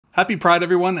Happy Pride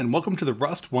everyone, and welcome to the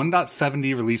Rust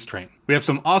 1.70 release train. We have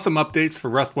some awesome updates for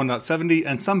Rust 1.70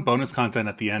 and some bonus content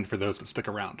at the end for those that stick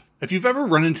around. If you've ever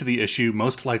run into the issue,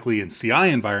 most likely in CI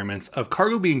environments, of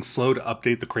Cargo being slow to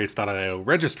update the crates.io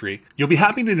registry, you'll be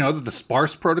happy to know that the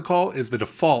sparse protocol is the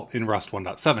default in Rust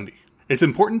 1.70. It's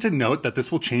important to note that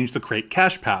this will change the crate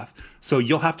cache path, so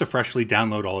you'll have to freshly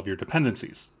download all of your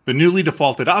dependencies. The newly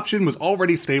defaulted option was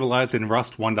already stabilized in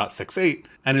Rust 1.68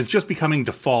 and is just becoming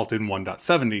default in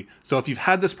 1.70, so if you've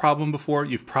had this problem before,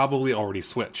 you've probably already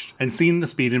switched and seen the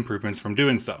speed improvements from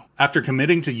doing so. After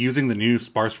committing to using the new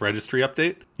sparse registry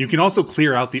update, you can also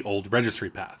clear out the old registry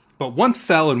path. But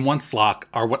OnceCell and OnceLock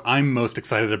are what I'm most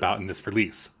excited about in this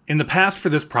release. In the past for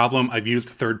this problem, I've used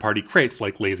third-party crates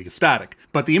like lazy static,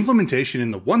 but the implementation in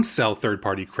the OnceCell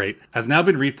third-party crate has now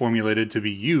been reformulated to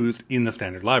be used in the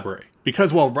standard library.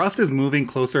 Because while Rust is moving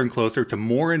closer and closer to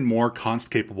more and more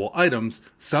const-capable items,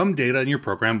 some data in your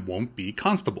program won't be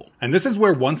constable. And this is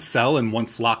where OnceCell and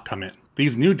OnceLock come in.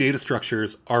 These new data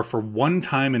structures are for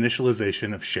one-time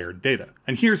initialization of shared data.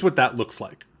 And here's what that looks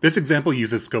like. This example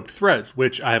uses scoped threads,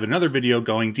 which I have another video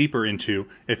going deeper into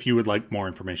if you would like more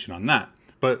information on that.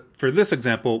 But for this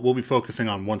example, we'll be focusing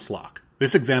on OnceLock.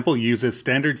 This example uses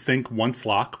standard sync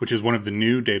OnceLock, which is one of the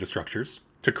new data structures,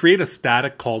 to create a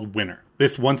static called winner.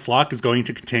 This OnceLock is going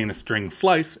to contain a string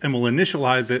slice and will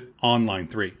initialize it on line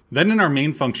 3. Then in our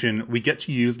main function, we get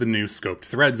to use the new scoped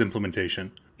threads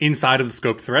implementation. Inside of the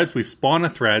scoped threads, we spawn a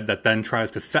thread that then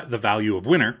tries to set the value of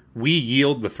winner. We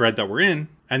yield the thread that we're in,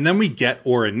 and then we get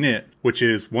or init, which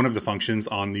is one of the functions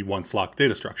on the OnceLock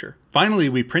data structure. Finally,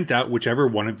 we print out whichever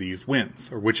one of these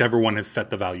wins, or whichever one has set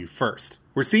the value first.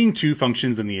 We're seeing two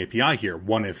functions in the API here.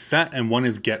 One is set and one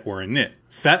is get or init.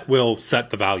 Set will set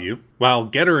the value, while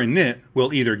get or init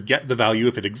will either get the value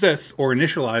if it exists or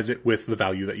initialize it with the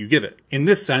value that you give it. In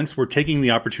this sense, we're taking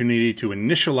the opportunity to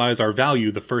initialize our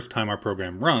value the first time our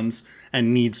program runs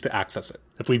and needs to access it.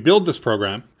 If we build this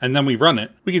program and then we run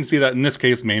it, we can see that in this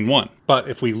case main 1. But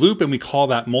if we loop and we call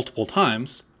that multiple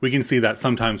times, we can see that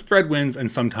sometimes thread wins and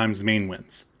sometimes main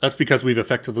wins. That's because we've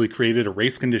effectively created a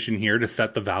race condition here to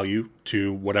set the value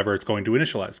to whatever it's going to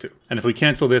initialize to. And if we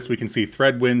cancel this, we can see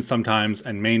thread wins sometimes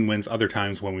and main wins other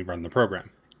times when we run the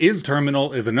program.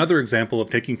 IsTerminal is another example of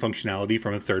taking functionality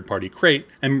from a third-party crate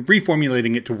and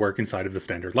reformulating it to work inside of the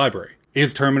standard library.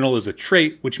 IsTerminal is a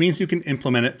trait, which means you can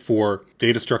implement it for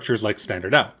data structures like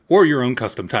standard out or your own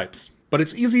custom types. But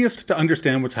it's easiest to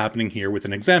understand what's happening here with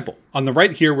an example. On the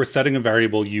right here, we're setting a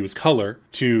variable useColor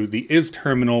to the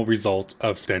IsTerminal result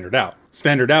of standard out.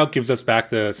 Standard out gives us back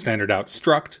the standard out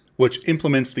struct, which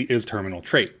implements the IsTerminal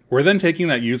trait. We're then taking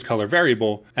that useColor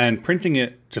variable and printing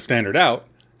it to standard out,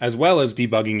 as well as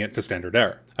debugging it to standard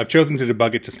error. I've chosen to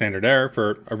debug it to standard error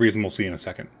for a reason we'll see in a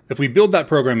second. If we build that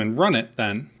program and run it,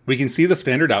 then we can see the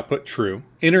standard output true,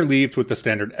 interleaved with the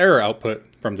standard error output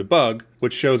from debug,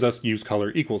 which shows us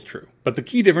useColor equals true. But the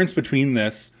key difference between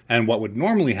this and what would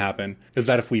normally happen is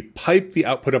that if we pipe the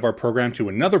output of our program to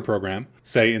another program,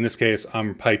 say in this case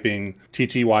I'm piping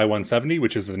TTY170,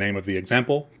 which is the name of the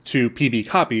example, to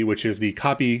pbcopy, which is the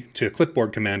copy to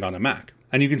clipboard command on a Mac.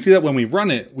 And you can see that when we run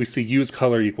it, we see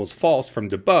useColor equals false from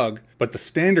debug, but the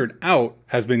standard out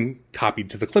has been copied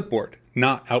to the clipboard,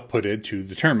 not outputted to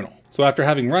the terminal. So after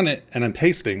having run it and I'm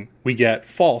pasting, we get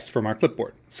false from our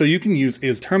clipboard. So you can use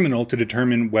IsTerminal to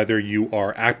determine whether you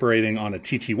are operating on a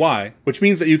TTY, which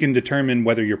means that you can determine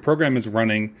whether your program is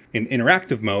running in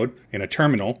interactive mode in a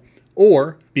terminal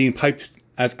or being piped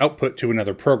as output to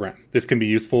another program. This can be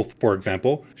useful, for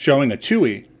example, showing a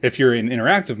TUI if you're in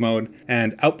interactive mode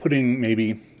and outputting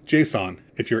maybe JSON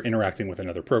if you're interacting with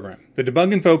another program. The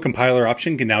debug info compiler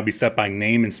option can now be set by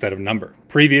name instead of number.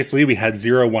 Previously we had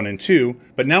 0, 1, and 2,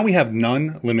 but now we have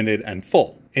none, limited, and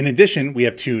full. In addition, we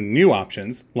have two new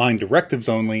options, line directives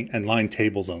only and line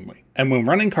tables only. And when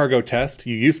running cargo test,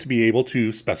 you used to be able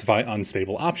to specify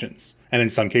unstable options. And in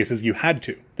some cases you had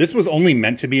to. This was only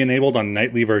meant to be enabled on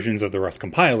nightly versions of the Rust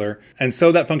compiler, and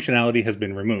so that functionality has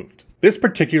been removed. This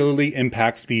particularly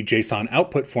impacts the JSON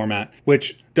output format,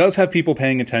 which does have people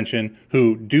paying attention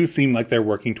who do seem like they're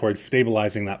working towards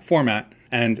stabilizing that format,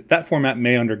 and that format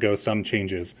may undergo some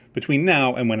changes between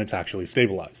now and when it's actually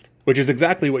stabilized, which is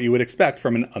exactly what you would expect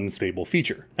from an unstable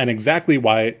feature, and exactly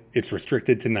why it's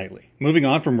restricted to nightly. Moving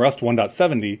on from Rust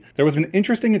 1.70, there was an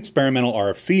interesting experimental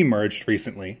RFC merged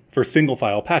recently for single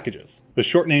file packages, the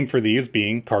short name for these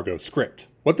being cargo script.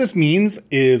 What this means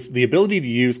is the ability to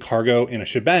use cargo in a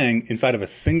shebang inside of a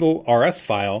single RS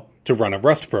file to run a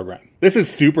Rust program. This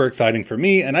is super exciting for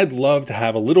me, and I'd love to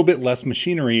have a little bit less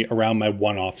machinery around my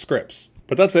one-off scripts.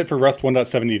 But that's it for Rust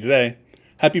 1.70 today.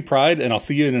 Happy Pride, and I'll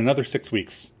see you in another 6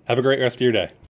 weeks. Have a great rest of your day.